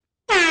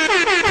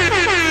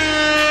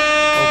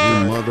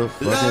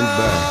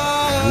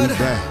We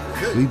back.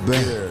 We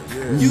back. You feel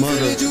it, you feel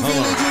it, you feel it,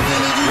 you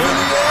feel it,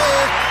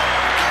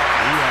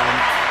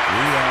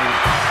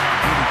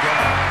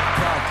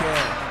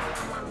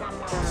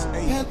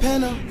 yeah.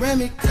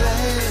 Panoramic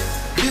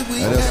glass.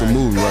 Hey, that's a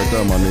movie right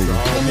there, my nigga.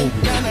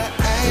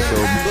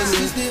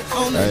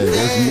 Hey,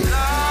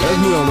 that's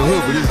me on the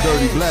hook with this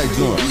Dirty Black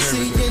joint.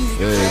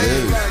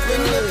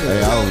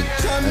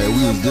 Hey,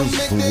 we was doing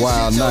some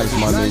wild nights,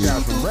 my nigga.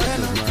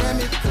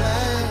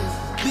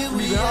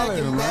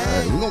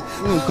 Hey, we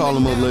gonna call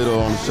them up later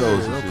on the show.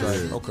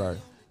 Okay.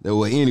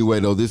 Well, anyway,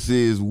 though, this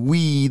is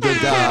We the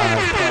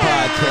Guys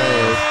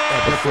podcast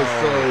episode 8.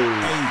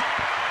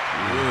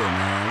 Yeah,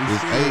 man.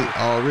 It's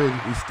 8 already.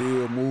 We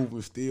still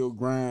moving, still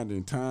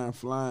grinding, time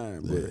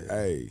flying. But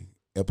hey,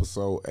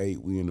 episode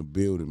 8, we in the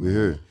building, man. We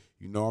here.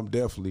 You know, I'm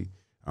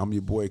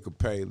your boy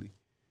Capaley.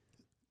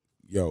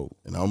 Yo.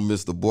 And I'm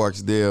Mr.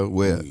 Barksdale.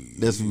 Well,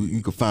 that's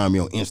you can find me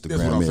on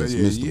Instagram as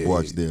Mr.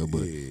 Barksdale.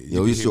 But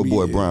yo, it's your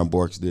boy Brian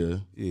Barksdale.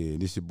 Yeah,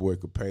 this your boy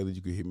Capaley.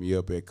 You can hit me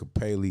up at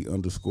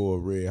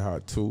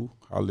Capaley_RedHot2.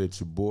 Holla at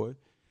your boy.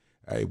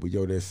 Hey, but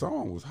yo, that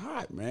song was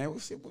hot, man. When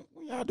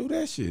y'all do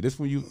that shit? This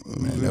when you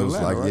man, that was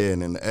Atlanta, like right?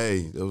 and then the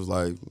A. It was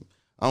like it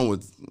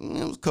was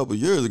a couple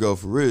years ago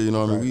for real. You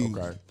know what I mean?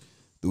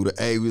 Through the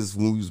A,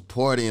 when we was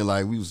partying,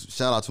 like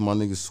shout out to my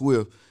nigga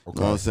Swift. You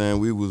know what I'm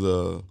saying? We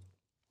was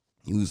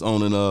he was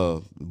owning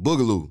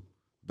Boogaloo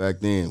back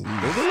then.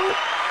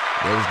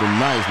 That was the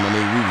nights, my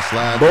nigga. We was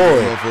sliding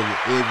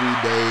every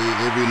day,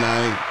 every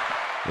night.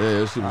 Yeah,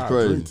 that shit was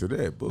crazy. To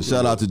that,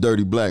 shout out to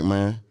Dirty Black,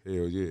 man.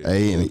 Hell yeah.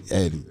 Hey,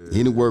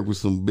 he done work with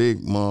some big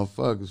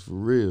motherfuckers for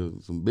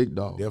real, some big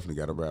dogs. Definitely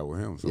got to ride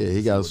with him. So yeah,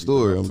 he got a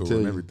story. I'm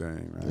telling you,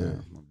 everything, man.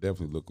 Yeah. I'm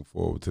definitely looking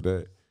forward to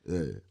that.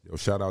 Yeah. Yo,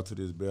 shout out to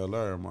this Bel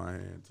Air in my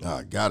hand.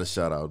 I gotta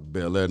shout out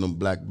Bel Air, them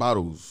black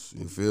bottles.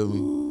 You feel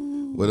me?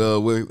 What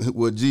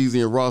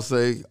Jeezy and Ross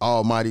say,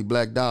 Almighty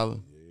Black Dollar.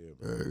 Yeah,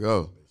 bro. There you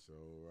go. So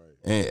right.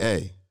 And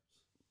hey,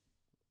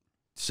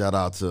 shout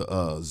out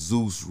to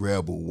Zeus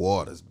Rebel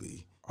Waters,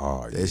 B.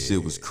 Oh, that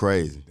shit was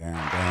crazy. Down to the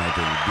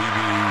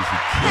BBs, he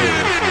killed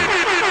that shit.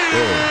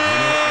 Yeah.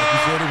 And like you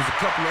said, there was a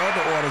couple of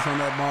other artists on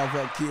that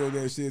motherfucker killed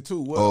that shit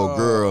too.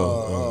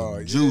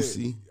 What,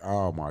 Juicy.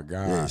 Oh my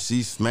God. Yeah,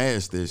 she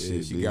smashed that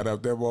shit. She got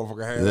up there,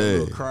 motherfucker, had a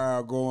little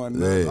crowd going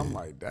nuts. I'm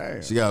like,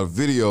 damn. She got a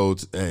video.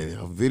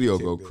 Her video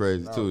go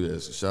crazy too. Yeah,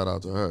 so shout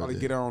out to her. I'll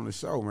get her on the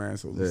show, man,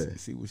 so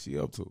let's see what she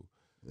up to.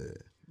 Yeah.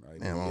 Like,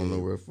 man, I don't know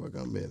where the fuck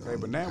I'm at. Hey,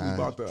 but now we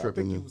about to. I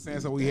think you were saying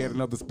so. We had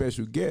another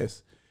special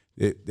guest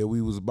that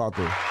we was about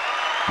to. No.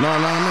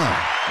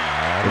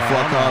 Before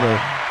I called her,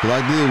 because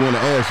I did want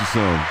to ask you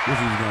something.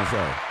 What you gonna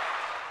say?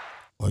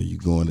 Are you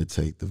going to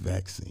take the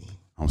vaccine?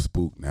 I'm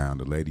spooked now.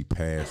 The lady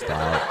passed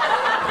out.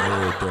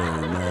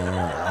 Everything,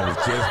 man. I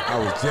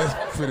was just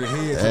for the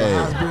head to the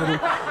hospital,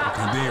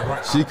 and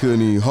then she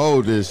couldn't even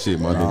hold this shit,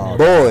 my nigga.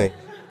 Boy,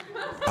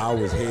 I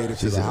was headed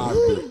to the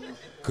hospital.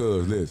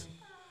 Cause listen,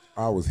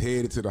 I was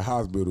headed to the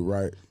hospital,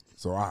 right?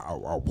 So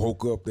I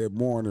woke up that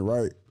morning,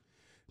 right?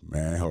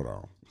 Man, hold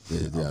on.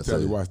 I'll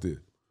tell you, watch this.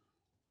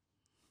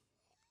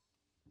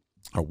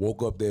 I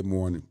woke up that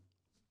morning.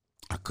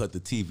 I cut the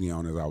TV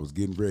on as I was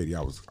getting ready.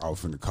 I was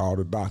finna call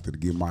the doctor to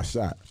get my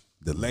shot.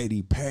 The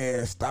lady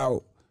passed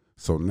out.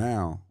 So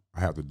now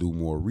I have to do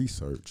more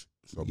research.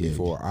 So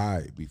before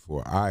I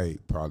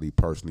probably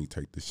personally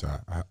take the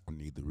shot, I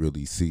need to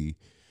really see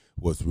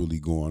what's really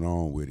going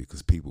on with it,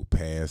 because people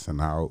passing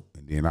out.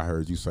 And then I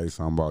heard you say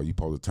something about you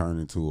supposed to turn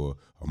into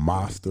a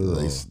monster.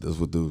 That's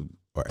what the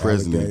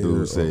president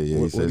dude said.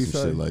 Yeah, he said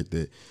some shit like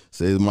that.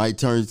 Say it might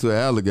turn you to an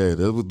alligator.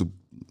 That's what the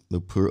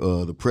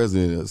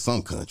president of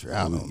some country.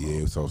 I don't know.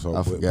 Yeah, so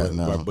I forgot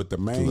now. But the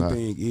main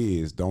thing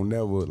is, don't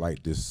never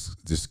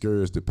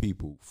discourage the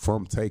people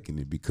from taking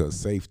it, because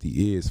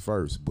safety is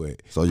first.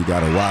 But so you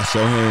gotta wash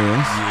your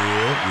hands.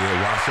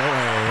 Yeah, wash your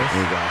hands.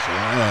 And wash your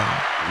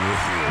hands.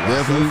 Yeah,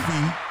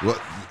 definitely.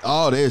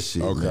 All that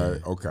shit.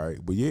 Okay.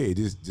 But yeah,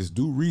 just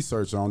do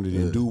research on it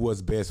and do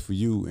what's best for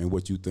you and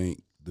what you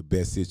think the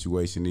best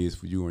situation is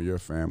for you and your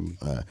family.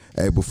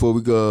 Hey, before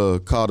we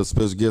call the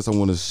special guest, I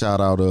want to shout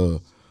out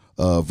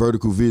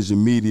Vertical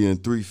Vision Media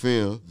and 3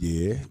 Film.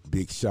 Yeah,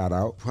 big shout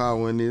out.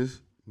 Power in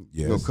this.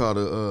 Yes. We're gonna call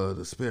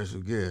the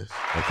special guest.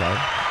 Okay.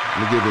 Let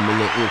me give him a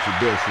little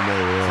introduction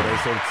there.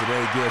 So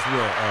today, guess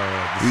what?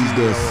 He's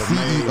the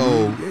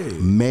CEO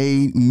of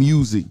Made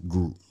Music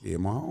Group. Yeah,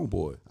 my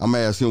homeboy. I'm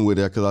gonna ask him what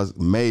that, because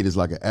Made is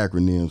like an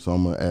acronym, so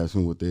I'm gonna ask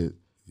him what that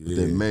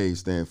Made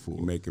stand for.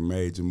 He making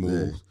major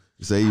moves. Yeah.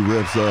 He say he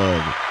reps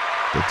the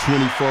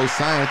 24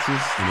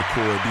 Scientists and the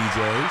Core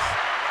DJs.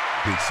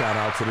 Big shout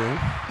out to them.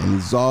 And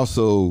he's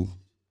also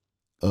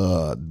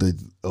the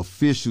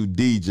official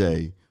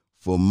DJ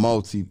for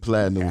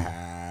multi-platinum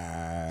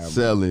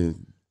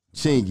selling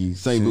Chingy,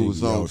 St. Louis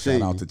song.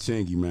 Shout out to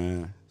Chingy,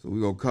 man. So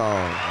we gonna call.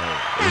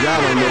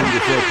 Y'all don't know who the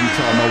fuck we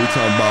talking about. We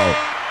talking about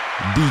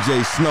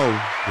DJ Snow,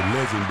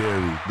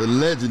 the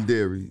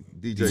legendary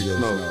DJ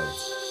Snow.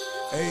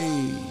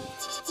 Hey.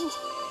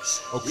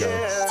 Okay.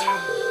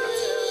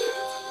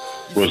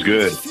 What's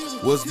good?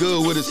 What's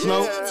good with it,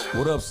 Snow?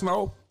 What up,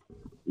 Snow?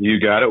 You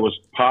got it. What's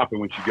popping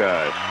with you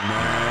guys?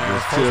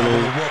 Man, first I want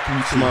to welcome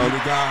you to the Be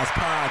The Guys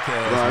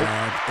podcast,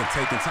 man, and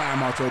taking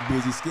time out your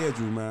busy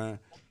schedule, man.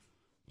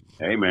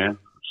 Hey, man.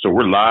 So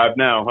we're live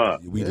now, huh?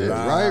 We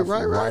live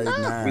right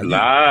now. We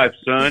live,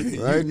 son.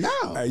 Right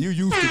now. Hey, you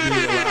used to be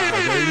live,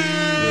 baby.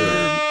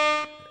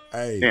 Yeah.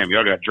 Hey. Damn,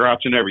 y'all got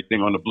drops and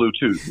everything on the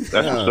Bluetooth.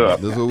 That's what's up.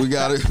 That's what we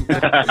got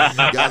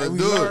to We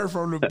do. learn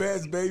from the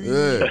best, baby.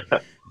 Yeah.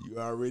 You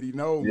already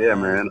know, man. Yeah,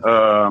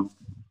 man.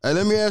 Hey,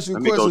 let me ask you a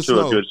Let me question, go to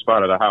Snow. a good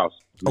spot of the house.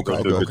 Let me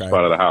go to a good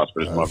spot of the house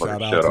for this motherfucker Shout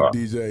to out shut to off.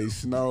 DJ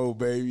Snow,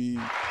 baby.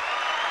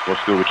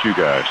 What's good with you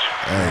guys?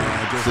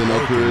 Man, just sitting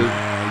up working, here.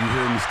 man. You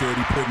hear me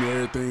steady putting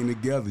everything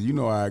together. You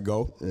know how I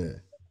go. Yeah.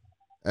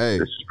 Hey,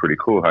 This is pretty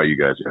cool how you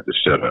guys got to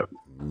shut up.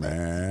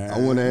 Man. I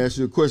want to ask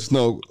you a question,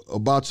 Snow,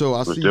 about your.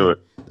 Let's do it.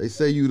 They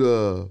say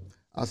you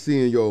I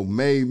see in your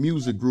Made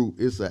Music Group,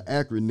 it's an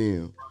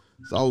acronym.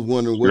 So I was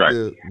wondering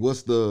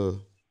what's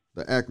the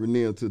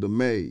acronym to the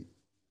Made?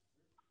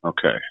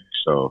 Okay,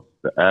 so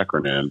the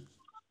acronym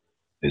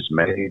is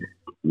Made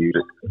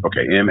Music.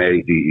 Okay,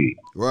 MADE.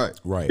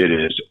 Right. It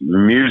is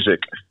Music,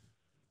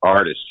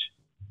 Artist,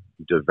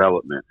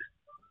 Development,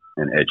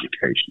 and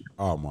Education.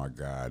 Oh my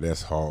God,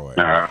 that's hard.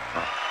 That's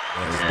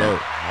dope.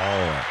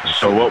 Hard.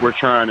 So what we're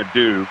trying to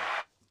do,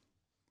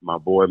 my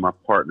boy, my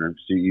partner,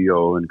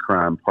 CEO and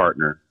crime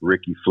partner,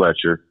 Ricky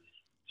Fletcher,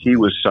 he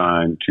was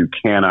signed to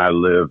Can I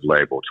Live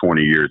label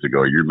 20 years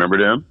ago. You remember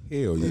them?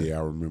 Hell yeah,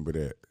 I remember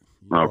that.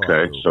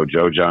 Okay, so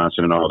Joe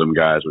Johnson and all them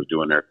guys was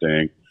doing their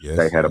thing. Yes,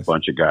 they had a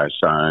bunch of guys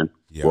signed.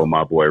 Yeah. Well,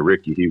 my boy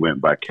Ricky, he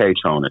went by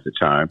K-Tone at the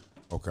time.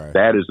 Okay.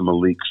 That is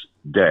Malik's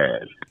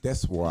dad.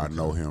 That's where I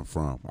know him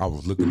from. I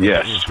was looking at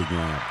Yes.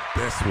 Instagram.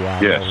 That's where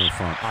I know him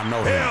from. I know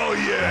him. Hell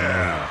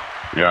yeah.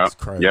 Yeah. That's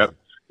crazy. Yep.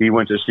 He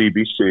went to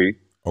CBC.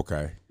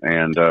 Okay.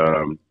 And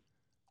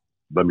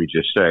let me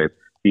just say,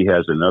 he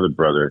has another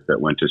brother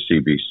that went to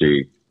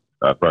CBC.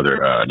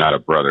 Not a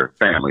brother,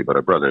 family, but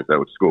a brother that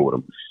went to school with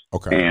him.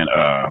 Okay. And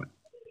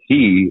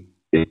he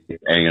is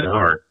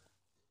A&R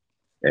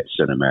at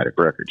Cinematic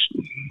Records.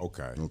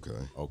 Okay.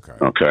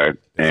 Okay.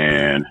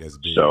 And that's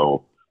big.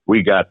 so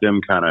we got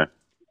them kind of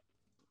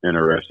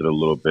interested a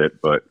little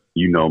bit, but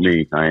you know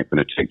me, I ain't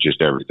going to take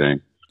just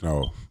everything.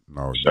 No.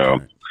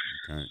 So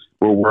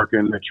we're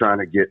working at trying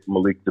to get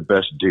Malik the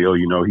best deal.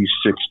 You know, he's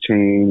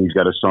 16. He's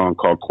got a song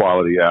called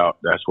Quality Out.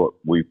 That's what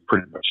we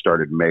pretty much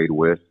started Made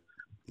with.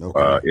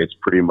 Okay. It's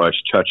pretty much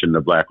touching the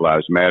Black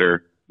Lives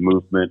Matter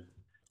movement.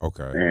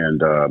 Okay.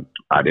 And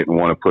I didn't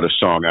want to put a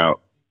song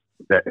out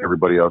that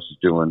everybody else is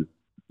doing.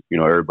 You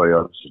know, everybody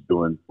else is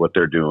doing what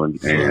they're doing.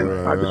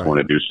 And I just want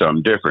to do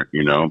something different,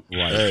 you know.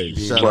 Right. Hey,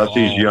 Plus,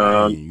 he's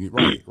young.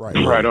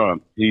 Right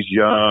on. He's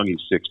young. He's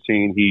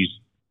 16. He's,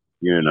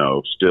 you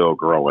know, still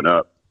growing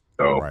up.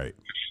 So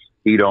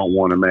he don't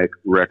want to make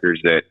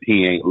records that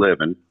he ain't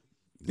living.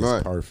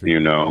 Right. Perfect. You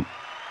know.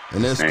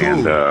 And that's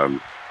cool.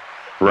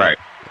 Right.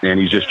 And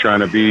he's just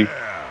trying to be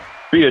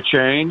a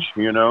change,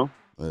 you know.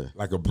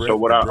 Like a breath. So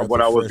what I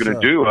was going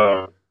to do,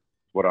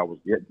 what I was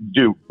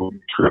do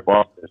trip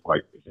off. It's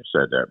like you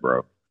said that,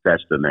 bro.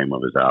 That's the name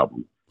of his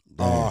album.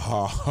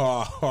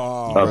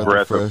 A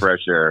breath of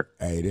fresh air.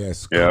 Hey,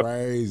 that's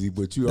crazy.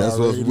 But you that's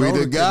already what We know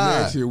The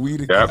Guys. We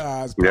The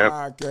Guys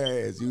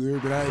podcast. You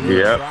hear me? I ain't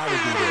even try to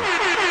do that.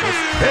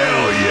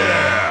 Hell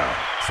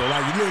yeah. So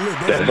like, look,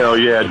 that hell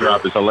yeah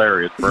drop is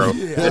hilarious, bro.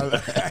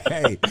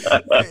 Hey,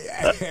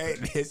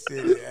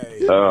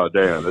 oh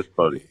damn, that's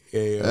funny.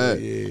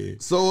 Yeah.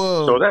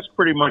 So that's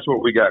pretty much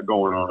what we got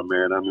going on,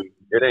 man. I mean,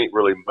 it ain't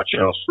really much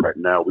else right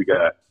now. We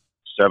got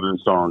 7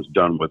 songs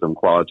done with him.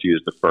 Quality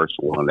is the first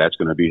one. That's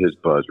going to be his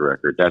Buzz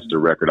record. That's the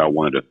record I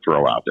wanted to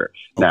throw out there.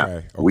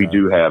 Now, we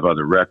do have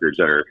other records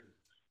that are,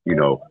 you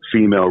know,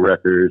 female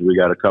records. We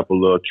got a couple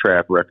little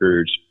trap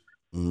records,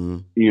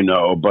 you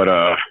know, but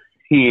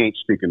he ain't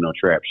speaking no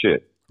trap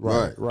shit.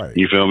 Right.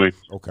 You feel me?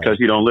 Okay. Because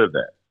he don't live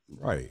that.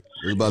 Right.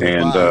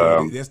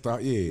 And that's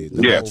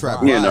the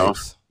trap, you know,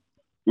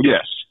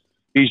 yes,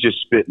 he's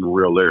just spitting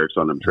real lyrics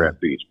on them trap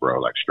beats,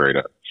 bro, like straight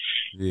up.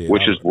 Yeah,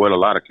 which is what a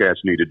lot of cats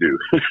need to do.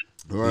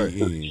 Right.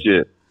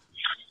 Shit.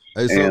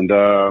 Hey, so,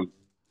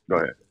 go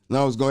ahead.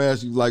 Now I was going to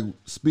ask you, like,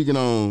 speaking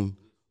on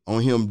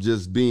him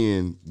just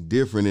being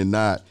different and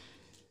not.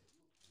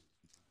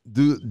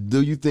 Do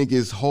you think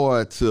it's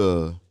hard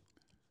to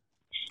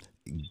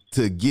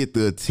get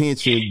the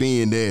attention,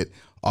 being that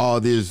all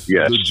this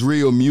the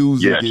drill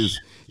music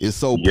is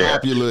so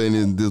popular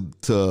and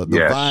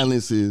the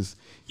violence is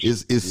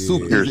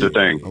super. Here's the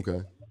thing.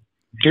 Okay.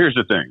 Here's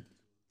the thing.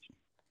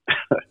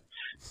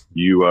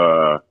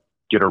 You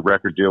get a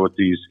record deal with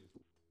these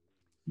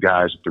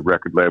guys at the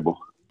record label.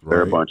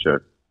 They're a bunch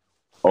of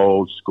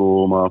old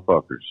school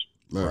motherfuckers.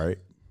 Right.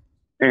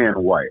 And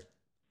white.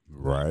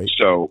 Right.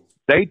 So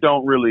they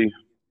don't really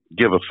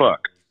give a fuck.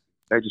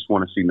 They just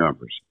want to see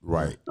numbers.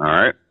 Right. All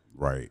right?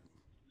 Right.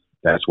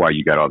 That's why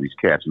you got all these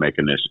cats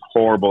making this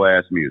horrible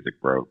ass music,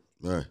 bro.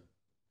 Right.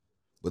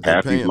 But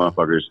half these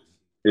motherfuckers,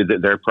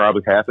 they're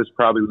probably half is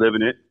probably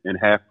living it, and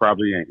half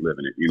probably ain't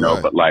living it. You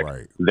know, but like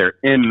they're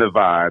in the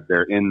vibe,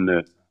 they're in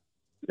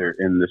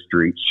the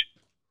streets.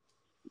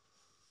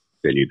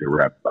 they need to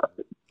rap about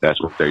it.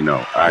 That's what they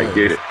know. I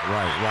get it.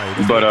 Right.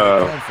 That's But where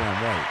they come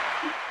from, right.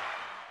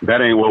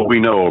 that ain't what we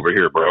know over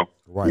here, bro.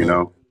 Right. You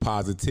know,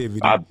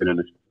 positivity. I've been in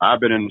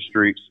the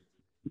streets,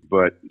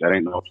 but that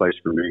ain't no place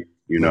for me.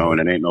 You know,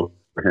 and it ain't no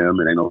for him.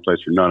 It ain't no place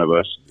for none of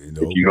us. You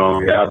know, if you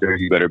gonna get out there,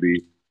 you better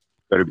be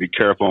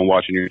careful on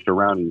watching your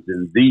surroundings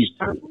in these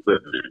times. Right.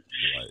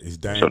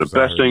 So the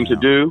best thing to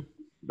do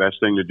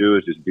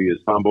is just be as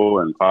humble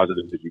and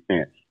positive as you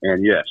can.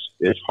 And yes,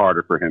 it's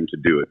harder for him to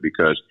do it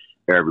because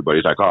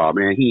everybody's like, oh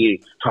man, he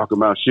ain't talking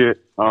about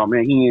shit. Oh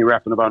man, he ain't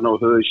rapping about no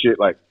hood shit.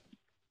 Like,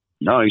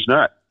 no, he's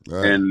not.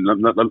 Right. And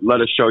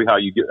let us show you how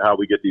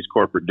we get these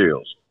corporate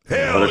deals.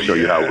 Let us show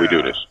you how we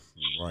do this.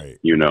 Right.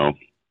 You know,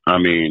 I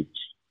mean,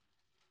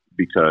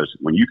 because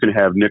when you can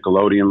have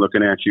Nickelodeon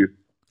looking at you,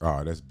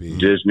 oh, that's big.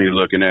 Disney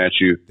looking at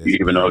you,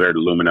 even though they're the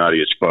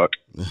Illuminati as fuck.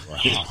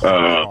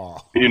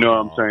 You know what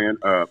I'm saying?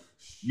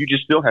 You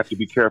just still have to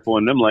be careful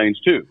in them lanes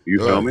too. You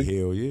feel me?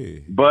 Hell yeah.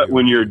 But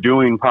when you're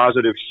doing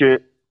positive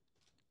shit,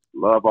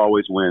 love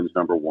always wins,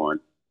 number one.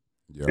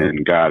 Yep.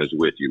 And God is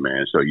with you,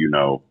 man. So you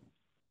know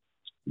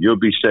you'll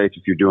be safe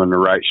if you're doing the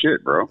right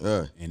shit, bro.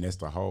 And that's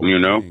the whole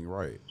thing,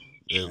 right?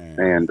 Yeah.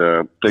 And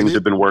things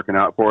have been working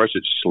out for us.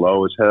 It's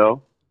slow as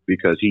hell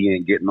because he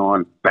ain't getting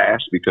on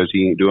fast because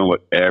he ain't doing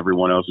what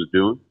everyone else is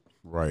doing.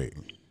 Right.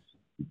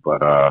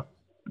 But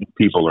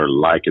people are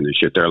liking this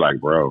shit. They're like,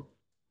 bro,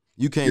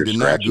 you can't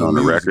deny good on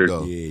the music, record.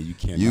 though. Yeah, you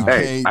can't.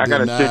 Hey, I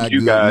gotta send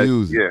you guys.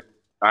 Music. Yeah,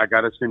 I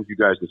gotta send you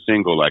guys the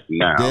single like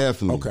now.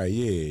 Definitely. Okay.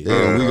 Yeah.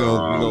 Yeah.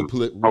 We're gonna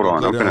play. Hold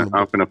on. I'm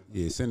gonna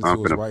send it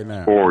to us right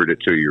now. Forward it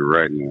to you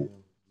right now.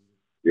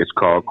 It's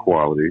called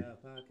Quality.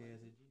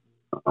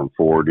 I'm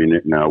forwarding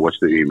it now. What's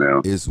the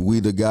email? It's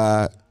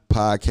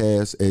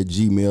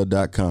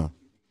WeTheGodPodcast@gmail.com.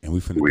 And we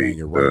finna bang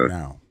it right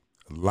now.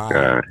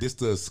 Live. This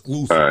the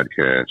exclusive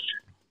podcast.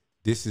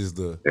 This is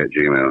the at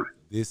Gmail.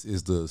 This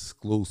is the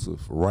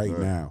exclusive right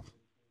now.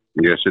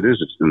 Yes, it is.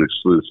 It's an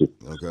exclusive.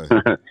 Okay.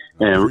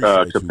 And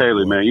to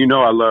Paley, man, you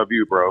know I love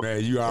you, bro.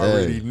 Man, you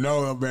already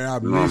know, man. I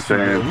miss you,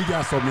 man. We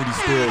got so many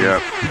stories.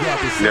 Yep. We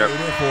got to say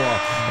that for a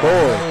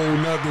whole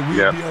nother week.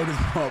 Be on this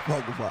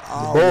motherfucker for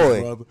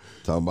hours, brother.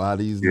 Talking about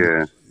these.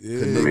 Connect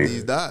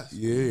these dots.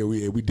 Yeah,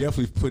 we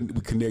definitely we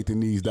connecting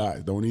these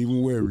dots. Don't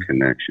even worry.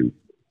 Connection.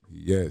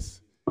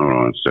 Yes. Hold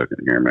on a second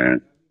here,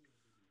 man.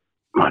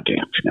 My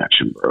damn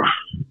connection, bro.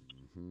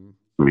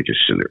 Let me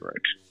just send it right.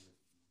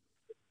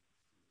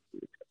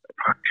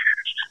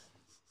 Podcast.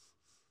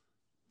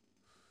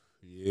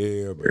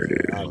 Yeah,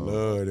 man. I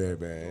love that,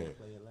 man.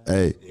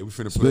 Hey, we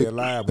finna play it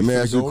live. Let me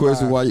ask you a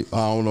question. Why?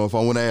 I don't know if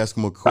I want to ask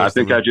him a question. I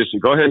think I just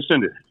go ahead and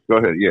send it. Go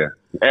ahead. Yeah,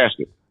 ask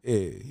it.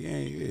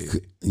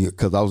 Yeah.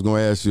 Because I was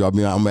going to ask you. I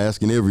mean, I'm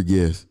asking every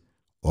guest.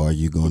 Are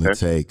you going to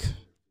take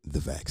the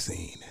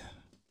vaccine?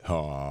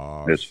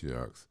 Oh,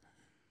 shucks.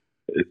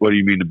 What do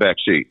you mean the back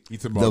seat?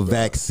 The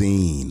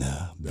vaccine.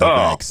 The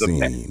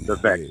vaccine. The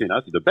vaccine. I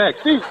said the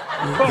vaccine.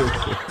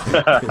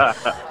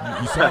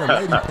 You saw the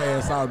lady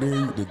pass out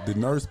there. The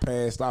nurse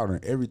passed out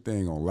and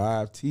everything on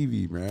live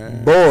TV,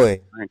 man.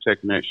 Boy. I ain't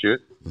taking that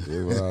shit. That's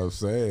what I'm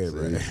saying,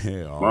 man.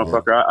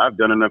 Motherfucker, I've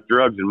done enough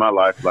drugs in my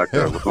life like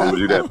that. What's going to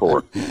do that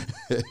for?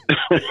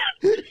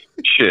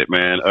 Shit,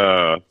 man.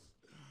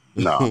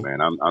 No,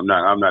 man. I'm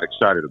not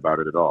excited about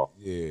it at all.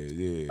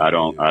 Yeah. I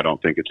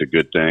don't think it's a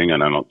good thing,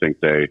 and I don't think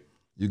they.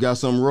 You got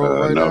some roll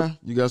right now?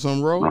 You got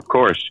some roll? Of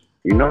course.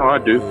 You know I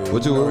do.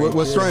 What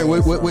strain?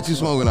 What you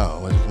smoking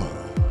on? What you smoking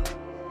on?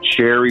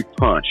 Cherry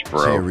punch,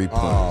 bro. Cherry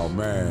punch. Oh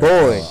man.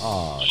 Boy.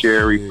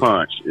 Cherry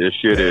punch. This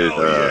shit is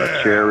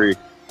cherry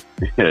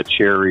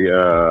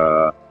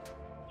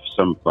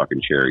some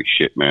fucking cherry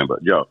shit, man.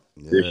 But yo,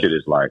 this shit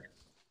is like,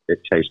 it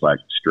tastes like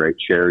straight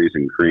cherries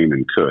and cream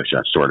and kush.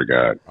 I swear to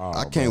God.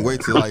 I can't wait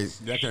to I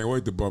can't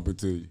wait to bump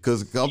into you.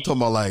 Because I'm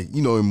talking about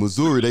in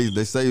Missouri,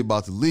 they say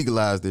about to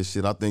legalize this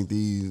shit. I think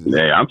these.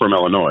 Yeah, I'm from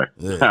Illinois.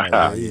 It's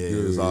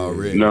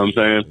already. You know what I'm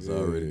saying? It's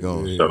already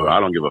going. So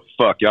I don't give a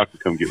fuck. Y'all can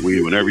come get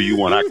weed whenever you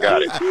want. I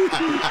got it.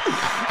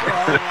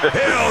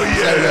 Hell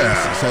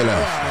yeah! Say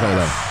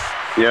less.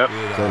 Yep.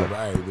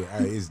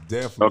 It's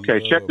definitely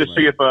okay. Check to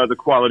see if the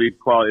quality.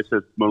 It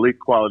says Malik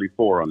Quality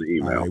 4 on the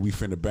email. Right, we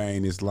finna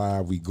bang this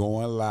live. We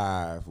going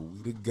live.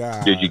 We the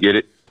guy. Did you get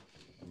it?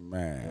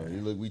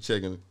 Man, Look, we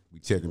checking it. We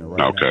checking it right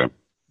now. Okay.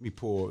 Let me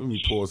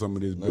pour some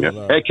of this.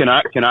 Hey, can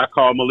I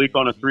call Malik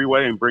on a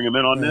 3-way and bring him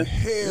in on this?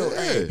 Hell,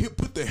 hey,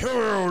 put the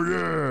hell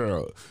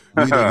yeah.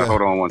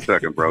 Hold on 1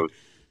 second, bro.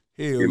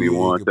 Give me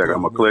 1 second.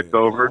 I'm gonna click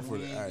over.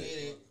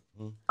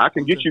 I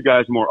can get you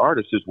guys more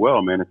artists as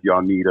well, man. If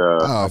y'all need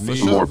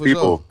more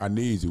people, I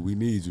need you. We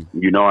need you.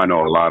 You know, I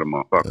know a lot of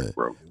motherfuckers,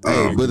 bro.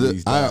 Hey, but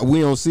we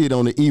don't see it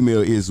on the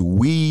email. It's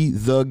We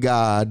The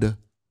God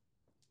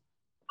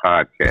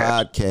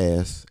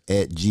Podcast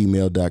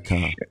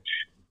 @gmail.com.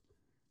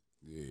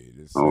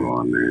 Hold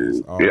on,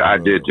 man. Yeah, I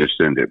did just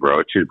send it, bro.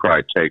 It should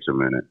probably takes a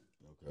minute.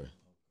 Okay.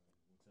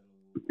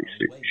 Let me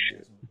see.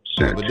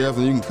 Shit. But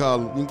definitely you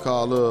can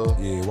call.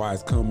 Yeah, why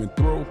it's coming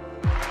through.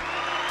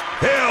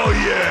 Hell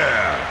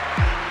yeah!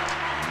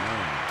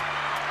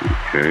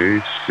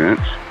 Okay, sent.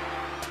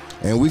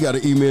 And we got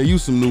to email you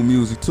some new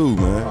music too,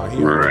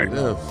 man. Right.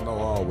 Snow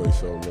always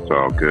show love. It's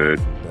all good.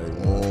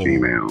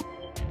 Gmail.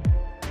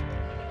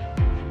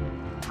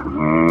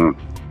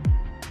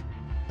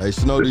 Hey,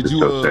 Snow, This did is you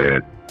so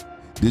sad.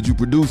 did you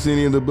produce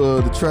any of the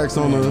tracks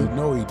on the?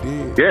 No, he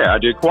did. Yeah, I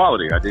did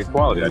quality. I did the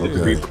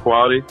Okay. beat for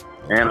quality,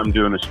 and I'm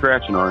doing a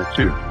scratching on it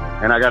too.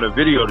 And I got a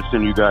video to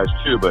send you guys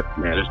too. But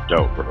man, it's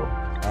dope, bro.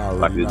 I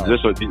Like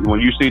already know. when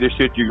you see this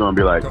shit, you're gonna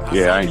be like,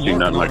 yeah, I ain't seen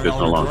nothing like this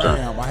in a long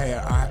time.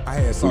 I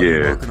had something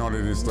Yeah. working on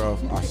it and stuff.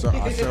 I showed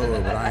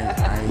her, but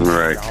I ain't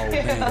Right. the whole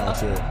thing out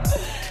there.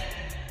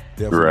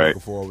 Definitely Right.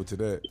 looking forward to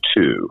that.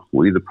 To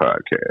We the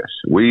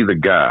Podcast, We the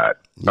God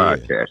Yeah.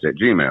 Podcast at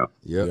Gmail.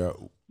 Yep. Yeah.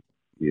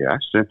 Yeah, I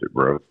sent it,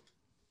 bro.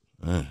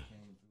 Yeah,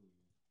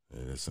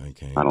 this ain't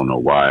came. I don't know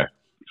why.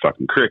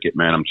 Fucking Cricket,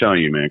 man. I'm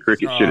telling you, man.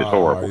 Cricket shit is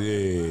horrible.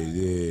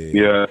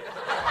 Yeah.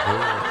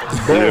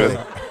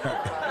 Yeah.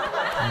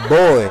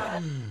 Boy.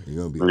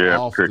 You're gonna be Yeah,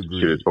 off the Cricket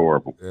shit grid. is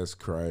horrible. That's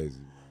crazy.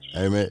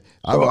 Hey man,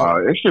 So,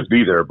 it should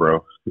be there,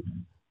 bro.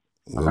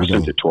 Well, I we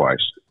sent gonna- it twice.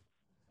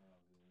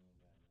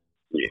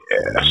 Yeah.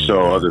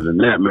 So other than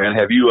that, man,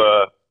 have you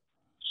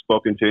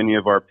spoken to any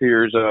of our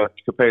peers,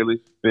 Capelli?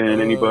 Been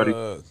anybody?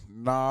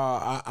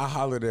 Nah, I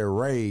hollered at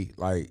Ray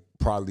like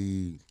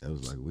probably that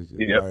was like wicked.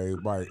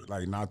 Yeah.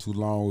 like not too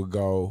long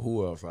ago.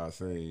 Who else I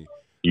say?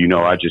 You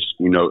know,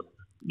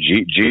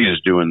 G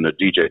is doing the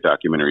DJ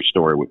documentary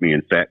story with me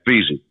and Fat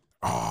Feezy.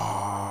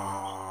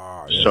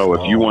 Ah, So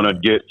if you want to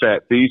get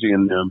Fat Feezy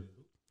in them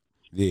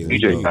yeah, we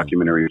DJ need 'em.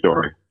 documentary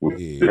story,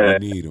 Yeah,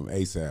 we need them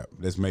ASAP.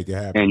 Let's make it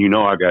happen. and you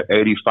know I got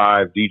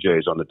 85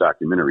 DJs on the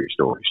documentary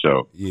story.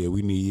 So Yeah,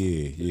 we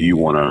need you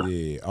wanna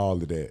all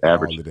of that,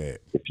 average- all of that.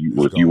 if you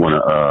Let's want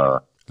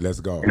to Let's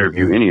go.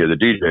 interview any of the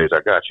DJs,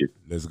 I got you.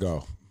 Let's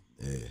go.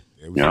 Yeah.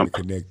 We Yeah. got to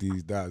connect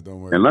these dots.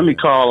 Don't worry. And let me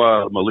about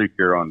call Malik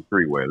here on the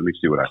freeway. Let me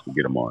see what I can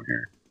get him on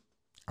here.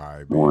 it. All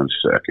right, man. 1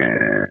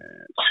 second.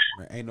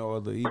 Man, ain't no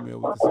other email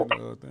we can send the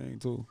other thing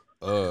to.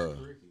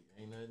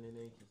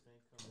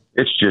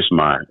 It's just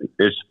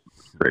it's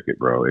Cricket,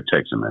 bro. It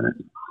takes a minute.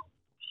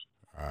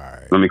 All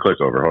right, Let me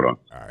click over. Hold on.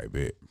 all right,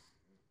 bet.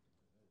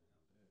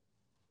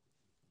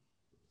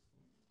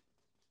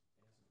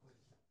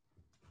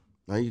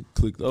 Now you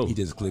clicked over. He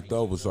just clicked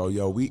over. So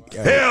we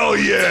Hell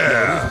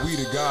yeah! this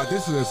We the God.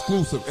 This is an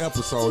exclusive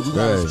episode. You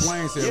gotta Right.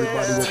 explain to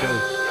everybody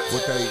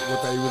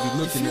what they really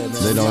looking at,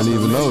 man. They don't We got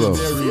even the know, though.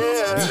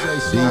 legendary DJ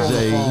Snow on the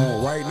DJ.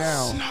 phone right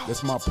now.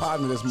 That's my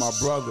partner. That's my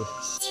brother.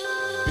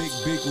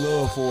 Big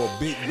love for a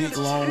big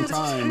long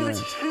time, man.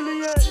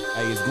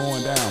 Hey, it's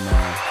going down,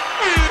 man.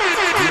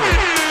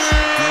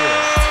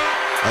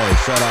 Hey,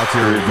 shout out to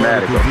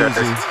Charismatic, Vertical okay.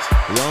 Vision.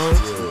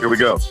 Young, Here we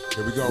go.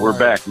 Here we go. We're Ryan.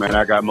 back, man.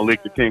 I got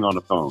Malik the King on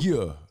the phone.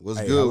 Yeah. What's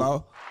Hey, good?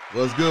 Hello?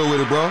 What's good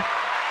with it, bro?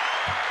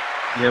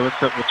 Yeah, what's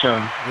up with y'all?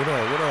 What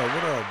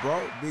up,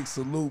 bro? Big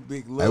salute,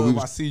 big Hey, love. we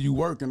was- I see you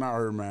working out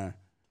here, man.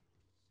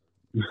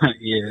 Yeah.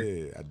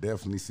 Yeah, I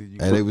definitely see you.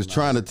 And they was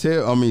trying to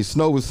tell. I mean,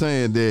 Snow was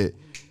saying that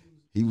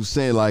he was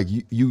saying like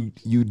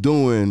you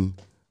doing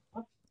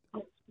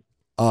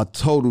a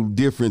total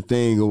different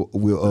thing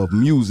of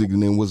music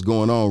than what's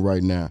going on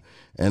right now.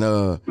 And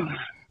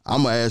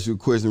I'm gonna ask you a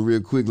question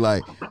real quick.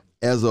 Like,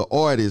 as an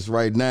artist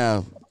right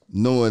now,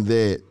 knowing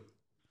that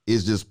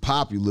it's just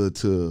popular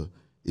to,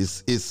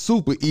 it's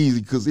super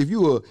easy because if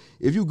you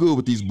good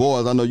with these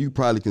bars, I know you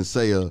probably can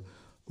say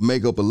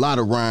make up a lot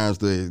of rhymes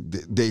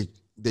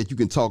that you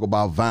can talk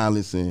about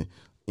violence and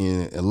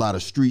a lot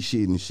of street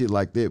shit and shit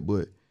like that.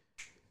 But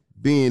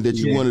being that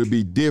you wanted to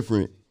be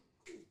different,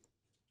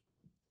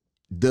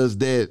 does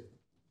that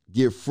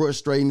get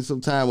frustrating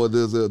sometimes, or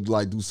does it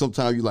do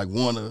sometimes you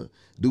want to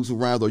do some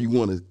rhymes, or you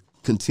want to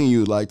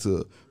continue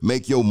to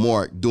make your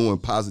mark doing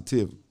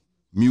positive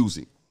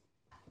music?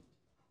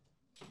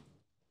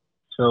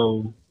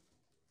 So,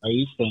 are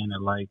you saying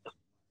that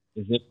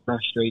is it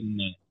frustrating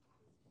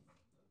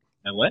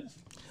that what?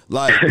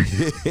 Like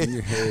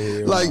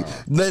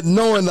that,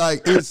 knowing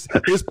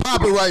it's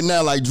popping right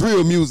now, like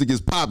drill music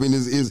is popping,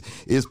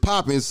 is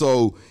popping.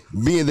 So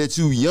being that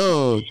you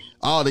young,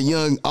 all the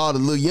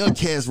little young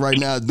cats right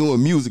now is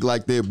doing music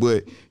like that,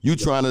 but you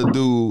trying to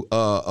do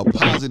a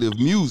positive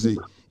music,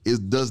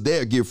 does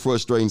that get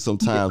frustrating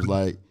sometimes?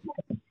 Like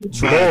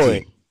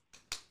trying to,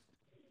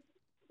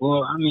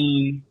 Well, I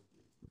mean,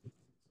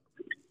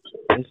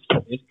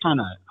 it's kind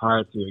of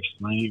hard to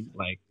explain,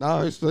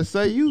 let's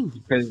say you.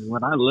 because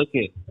when I look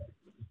at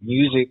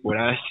music, what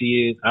I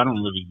see is I don't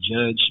really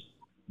judge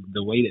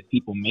the way that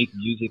people make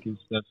music and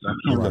stuff, so I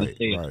can't really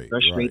say it's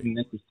frustrating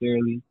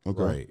necessarily.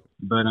 Okay. Right.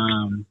 But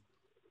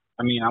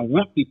I mean, I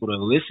want people to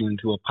listen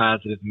to a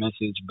positive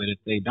message, but if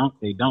they don't,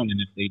 they don't, and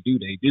if they do,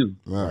 they do.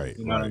 Right.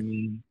 You know what I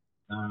mean?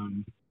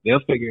 They'll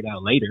figure it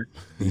out later.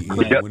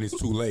 Yeah, when it's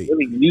too late.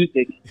 Really,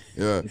 music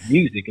Yeah. is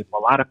music. If a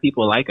lot of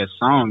people like a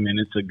song, then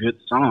it's a good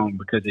song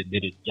because it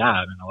did its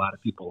job, and a lot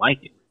of people like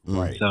it.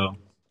 Right. So,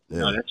 you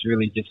know, that's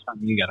really just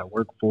something you got to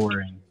work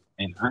for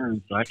and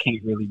earn. So I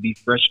can't really be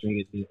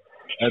frustrated that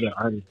other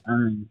artists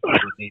earn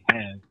what they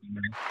have. You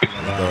know?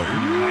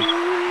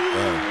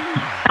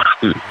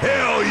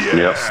 Hell yeah!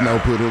 Yep. Snow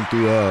put him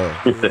through.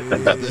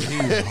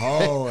 He's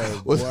hard.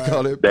 What's it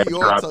called? That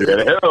drop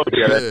there. Hell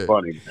yeah, that's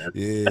funny, man.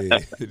 Yeah,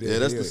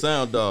 that's the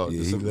sound dog.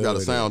 Yeah, We got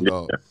a sound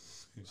dog.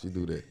 She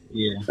do that.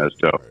 Yeah. That's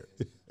dope.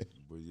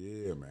 But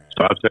yeah, man.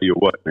 So I'll tell you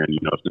what, man. You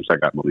know, since I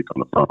got Malik on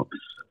the phone,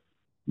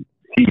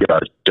 he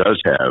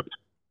does have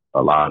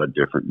a lot of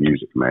different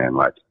music, man.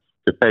 Like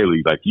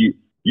Kapeli, like you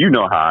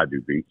know how I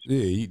do beats.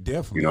 Yeah, he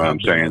definitely. You know what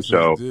I'm saying?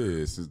 So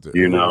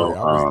you know,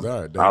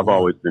 I've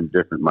always been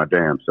different my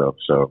damn self.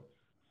 So.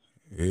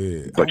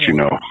 Yeah. But you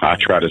know, I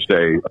try to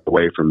stay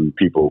away from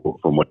people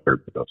from what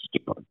they're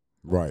doing.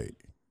 Right.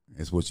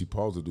 That's what you're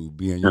supposed to do.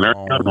 Be in your and there's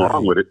own nothing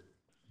wrong with it.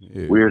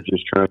 Yeah. We're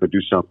just trying to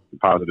do something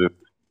positive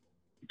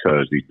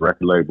because these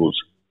record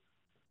labels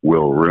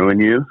will ruin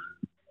you.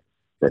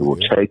 They will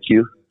take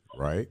you.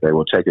 Right. They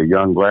will take a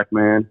young black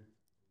man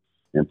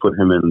and put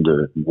him in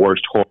the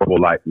worst horrible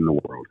light in the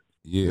world.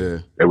 Yeah.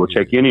 They will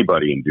take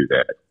anybody and do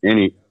that.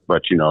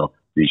 But you know,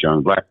 these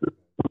young black men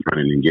are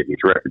running and getting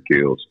these record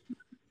deals.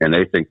 And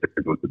they think that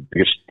they're doing the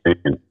biggest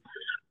thing.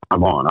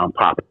 I'm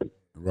popping.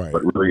 Right.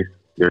 But really,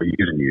 they're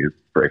using you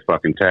for a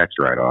fucking tax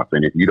write-off.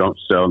 And if you don't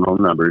sell no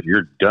numbers,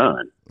 you're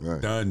done. Right.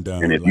 Done.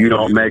 And if you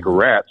don't make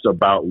raps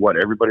about what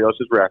everybody else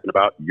is rapping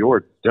about,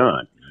 you're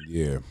done.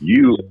 Yeah.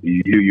 You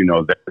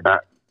know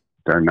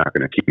they're not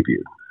going to keep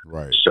you.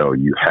 Right. So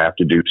you have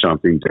to do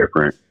something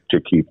different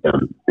to keep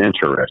them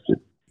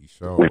interested.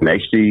 Sure. When they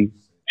see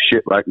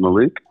shit like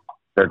Malik,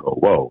 they go,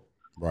 "Whoa."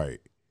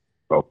 Right.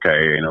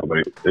 Okay,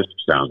 this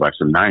sounds like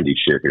some 90s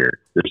shit here.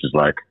 This is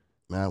like,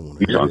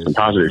 he's on some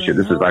positive shit.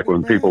 This is like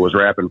when people was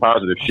rapping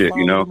positive shit,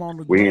 you know?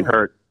 We ain't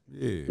hurt.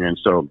 Yeah. And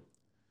so,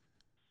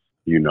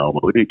 you know,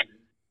 Malik,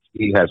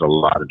 he has a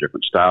lot of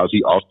different styles.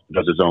 He also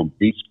does his own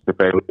beats to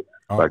play with.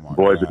 Like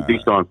Boys with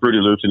Beats on Fruity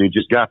Loops, and he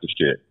just got the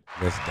shit.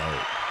 That's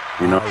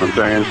dope. You know what I'm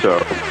saying? So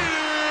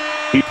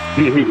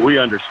we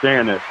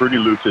understand that Fruity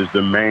Loops is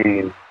the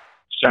main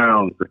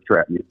sound for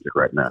trap music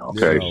right now,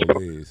 okay?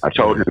 Yeah, so I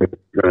told him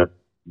we're going to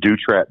do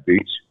trap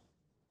beats,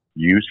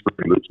 use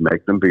Fruity Loops,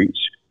 make them beats,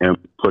 and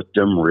put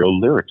them real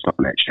lyrics on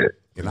that shit.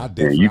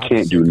 And you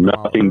can't do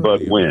nothing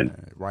but win.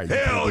 Man. Right.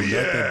 Hell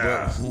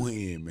yeah. Nothing but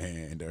win,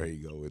 man. There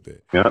you go with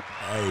that. Yep.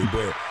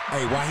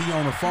 Hey, while he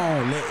on the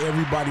phone, let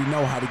everybody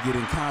know how to get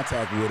in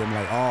contact with him,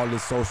 like all the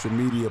social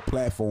media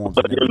platforms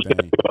and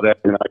everything.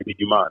 And I'll give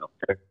you mine,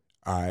 okay?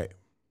 All right.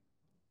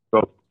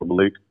 So,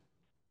 Malik.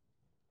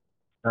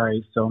 All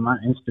right, so my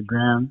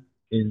Instagram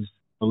is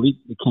Malik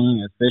the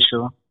King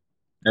Official.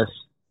 That's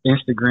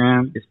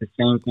Instagram. It's the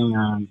same thing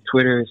on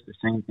Twitter. It's the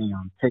same thing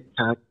on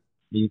TikTok.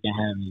 You can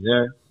have me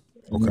there.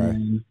 Okay.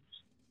 And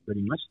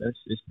pretty much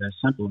it's that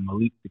simple.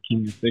 Malik the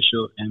King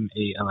Official,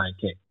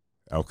 MALIK.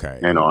 Okay.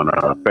 And on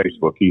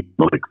Facebook, he's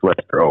Malik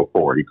Fletcher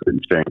 04. He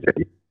couldn't change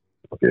it.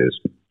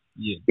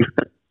 Yeah.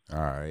 All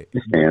right.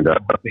 And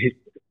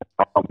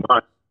on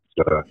mine,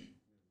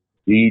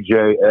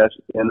 DJSNOSTL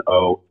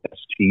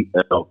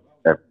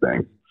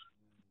everything.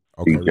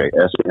 Okay.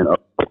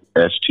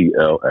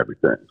 DJSNOSTL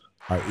everything.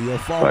 All right, your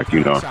phone like,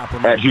 you know,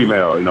 at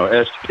Gmail, you know,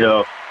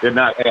 STL. They're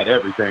not at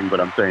everything, but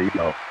I'm saying, you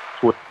know,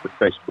 Twitter,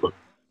 Facebook,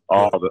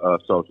 all the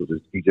socials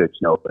is DJ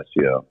Snow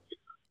STL.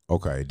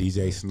 Okay,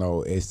 DJ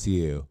Snow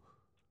STL.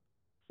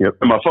 Yep,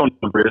 and my phone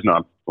number is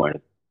not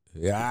playing.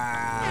 Yeah.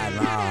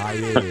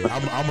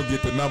 I'm gonna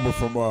get the number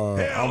from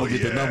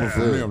the number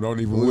from them. Don't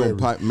even worry.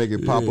 Make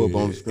it pop up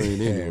on the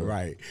screen anyway.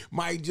 Right.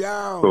 Mike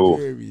Jones.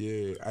 Cool.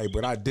 Yeah. Hey,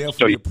 but I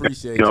definitely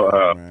appreciate you,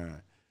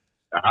 man.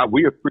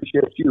 We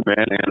appreciate you,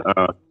 man, and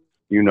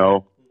you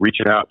know,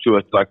 reaching out to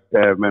us like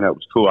that, man, that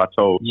was cool. I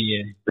told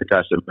I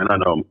said, man, I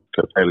know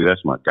Haley,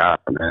 that's my guy,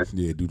 man.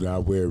 Yeah, do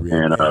not worry.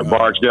 And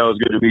Barksdale, it's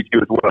good to meet you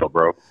as well,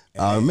 bro.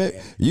 Man,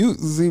 you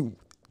see,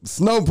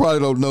 Snow probably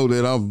don't know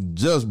that I'm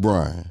just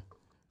Brian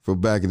from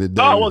back in the day.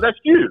 Oh, well, that's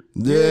you.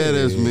 Yeah,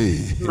 that's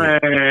me.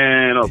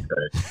 Man, okay.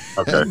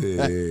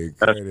 Yeah,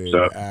 cut it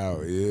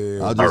out.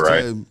 Yeah. I just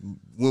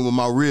went with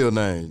my real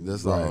name.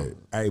 That's right. all.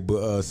 Hey,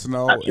 but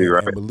Snow and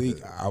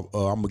Malik, I'm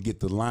gonna get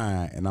the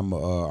line and I'm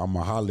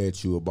gonna holler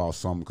at you about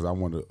something because I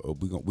want to.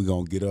 We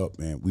gonna get up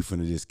and we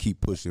finna just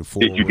keep pushing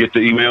forward. Did you get the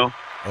email?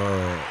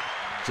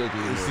 Check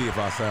it. See if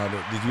I sound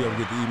it. Did you ever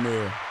get the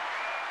email?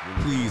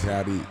 Please,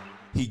 Howdy.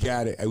 He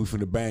got it. Hey, we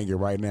finna bang it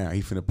right now.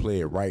 He finna play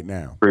it right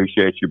now.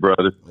 Appreciate you,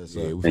 brother.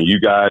 Yeah, and you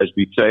guys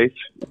be safe.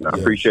 I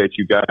appreciate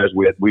you guys.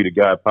 We the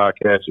God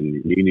podcast. And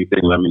if you need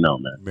anything, let me know,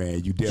 man.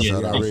 Man, you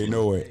definitely already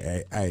know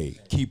it. Hey,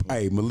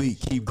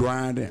 Malik, keep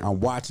grinding. I'm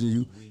watching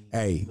you.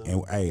 Hey,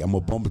 I'm gonna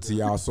bump it to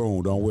y'all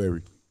soon. Don't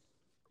worry.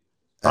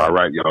 All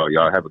right, y'all.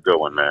 Y'all have a good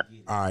one, man.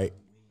 All right.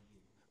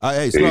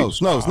 Hey, Snow.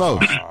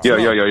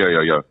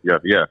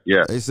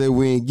 Yeah. They say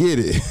we ain't get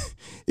it.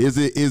 Is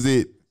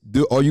it?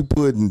 Are you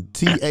putting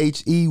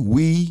THE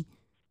we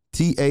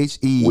THE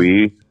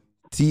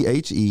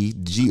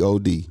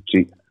God?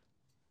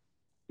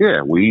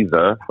 Yeah, we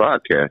the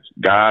podcast.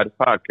 God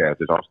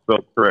podcast is all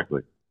spelled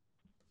correctly.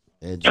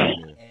 At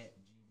Gmail.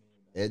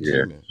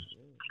 Gmail.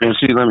 And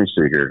see, let me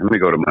see here. Let me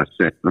go to my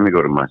sent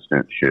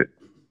shit.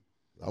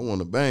 I want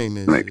to bang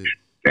that shit.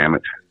 Damn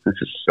it. This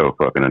is so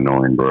fucking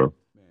annoying, bro.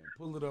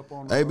 Pull it up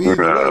on the Hey, B,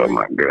 Oh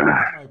my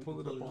god. pull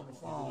it up on the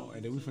phone,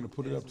 and then we finna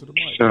put it up to the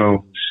mic.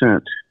 So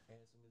sent.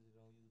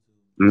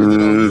 Is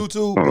it on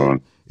YouTube? Hold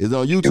on. Is it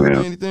on YouTube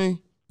Yeah. or anything?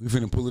 We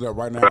finna pull it up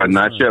right now.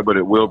 Not yet, but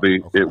it will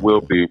be. It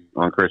will be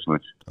on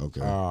Christmas. Okay.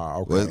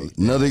 Okay. Well,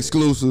 another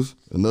exclusive.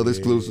 Another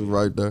exclusive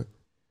right there.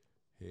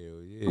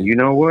 Hell yeah. You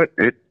know what?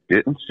 It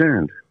didn't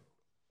send.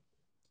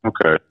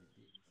 Okay.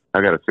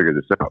 I got to figure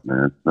this out,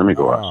 man. Let me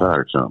go outside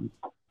or something.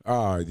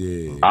 Oh,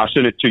 yeah. I'll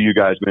send it to you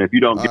guys, man. If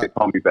you don't get it,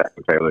 call me back,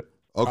 okay? Okay.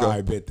 All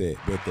right, bet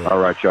that. All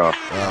right, y'all.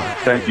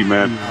 Thank you,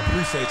 man. I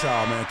appreciate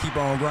y'all, man. Keep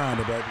on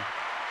grinding, baby.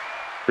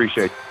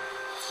 Appreciate you.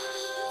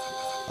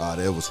 Ah,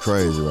 that was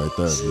crazy right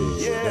there, dude.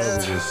 Yeah, that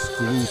was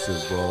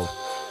exclusive, bro.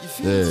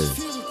 Yeah.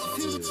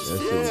 That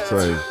shit was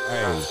crazy.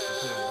 Hey,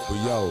 but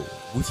yo,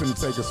 we finna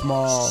take a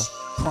small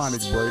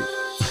chronic break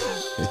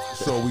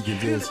so we can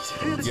just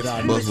get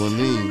our Bust next. one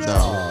knee. Nah.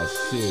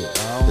 Oh shit!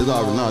 It's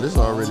already this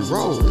already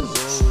rolled.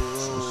 This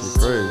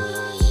shit crazy.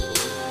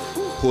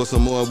 Pour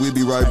some more. We'll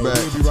be right back.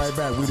 We'll be right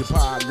back. We the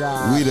Pod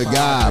Guy. We the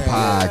Guy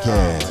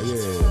Podcast.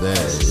 Yeah, There.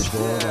 it's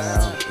going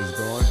down. It's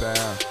going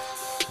down.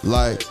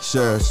 Like,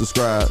 share,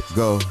 subscribe,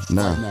 go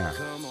now. Now,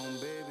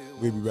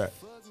 we'll be back.